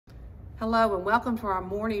Hello and welcome to our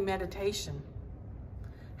morning meditation.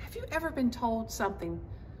 Have you ever been told something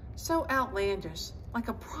so outlandish, like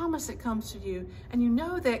a promise that comes to you and you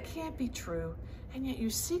know that it can't be true, and yet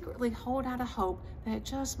you secretly hold out a hope that it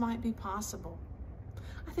just might be possible?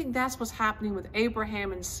 I think that's what's happening with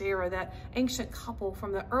Abraham and Sarah, that ancient couple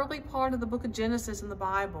from the early part of the book of Genesis in the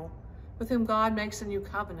Bible, with whom God makes a new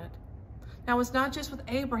covenant. Now, it's not just with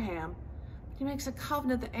Abraham. He makes a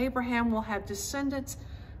covenant that Abraham will have descendants,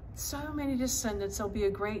 so many descendants, there'll be a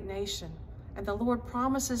great nation. And the Lord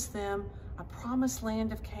promises them a promised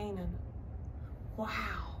land of Canaan.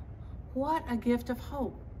 Wow, what a gift of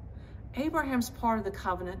hope. Abraham's part of the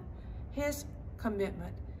covenant, his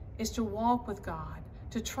commitment, is to walk with God,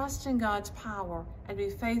 to trust in God's power, and be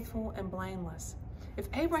faithful and blameless. If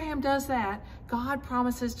Abraham does that, God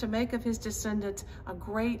promises to make of his descendants a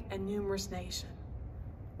great and numerous nation.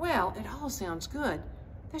 Well, it all sounds good.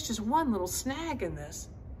 There's just one little snag in this.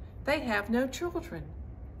 They have no children.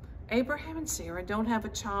 Abraham and Sarah don't have a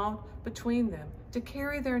child between them to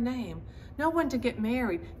carry their name, no one to get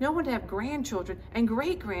married, no one to have grandchildren and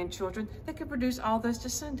great-grandchildren that could produce all those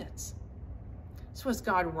descendants. So is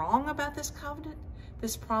God wrong about this covenant,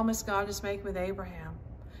 this promise God is making with Abraham?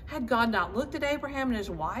 Had God not looked at Abraham and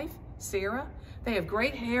his wife, Sarah? They have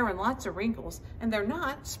great hair and lots of wrinkles, and they're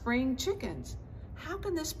not spring chickens. How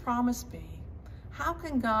can this promise be? How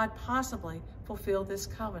can God possibly fulfill this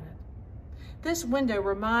covenant? This window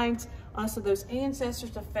reminds us of those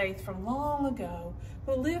ancestors of faith from long ago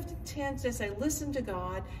who lived in tents as they listened to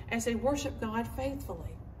God, as they worshiped God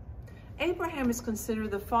faithfully. Abraham is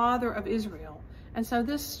considered the father of Israel, and so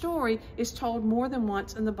this story is told more than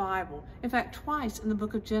once in the Bible, in fact twice in the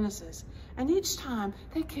book of Genesis, and each time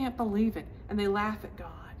they can't believe it and they laugh at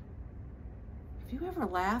God. Have you ever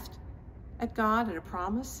laughed at God at a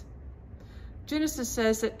promise? Genesis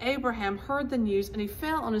says that Abraham heard the news and he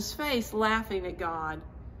fell on his face laughing at God.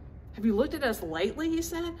 Have you looked at us lately, he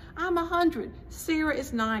said? I'm 100, Sarah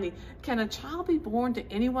is 90. Can a child be born to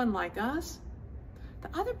anyone like us?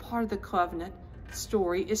 The other part of the covenant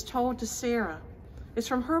story is told to Sarah. It's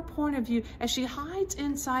from her point of view as she hides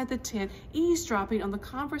inside the tent, eavesdropping on the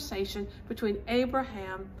conversation between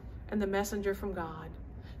Abraham and the messenger from God.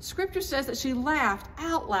 Scripture says that she laughed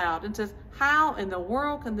out loud and says, "How in the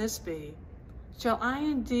world can this be? Shall I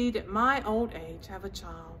indeed at my old age have a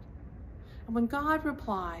child?" And when God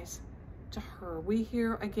replies to her, we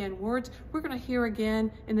hear again words we're going to hear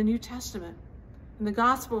again in the New Testament. In the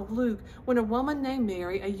Gospel of Luke, when a woman named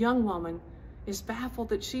Mary, a young woman, is baffled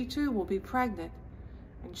that she too will be pregnant,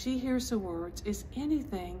 and she hears the words, "Is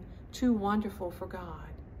anything too wonderful for God?"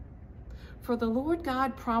 For the Lord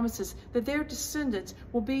God promises that their descendants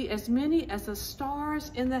will be as many as the stars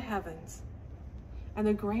in the heavens and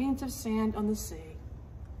the grains of sand on the sea.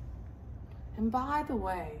 And by the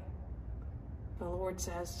way, the Lord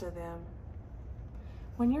says to them,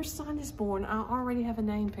 when your son is born, I already have a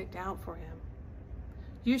name picked out for him.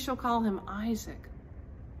 You shall call him Isaac,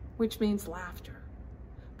 which means laughter,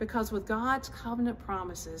 because with God's covenant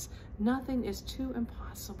promises, nothing is too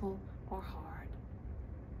impossible or hard.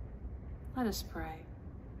 Let us pray.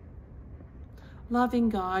 Loving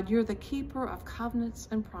God, you're the keeper of covenants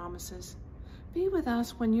and promises. Be with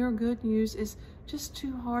us when your good news is just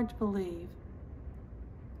too hard to believe.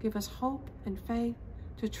 Give us hope and faith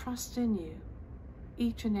to trust in you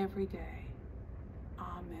each and every day.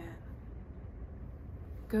 Amen.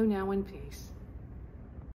 Go now in peace.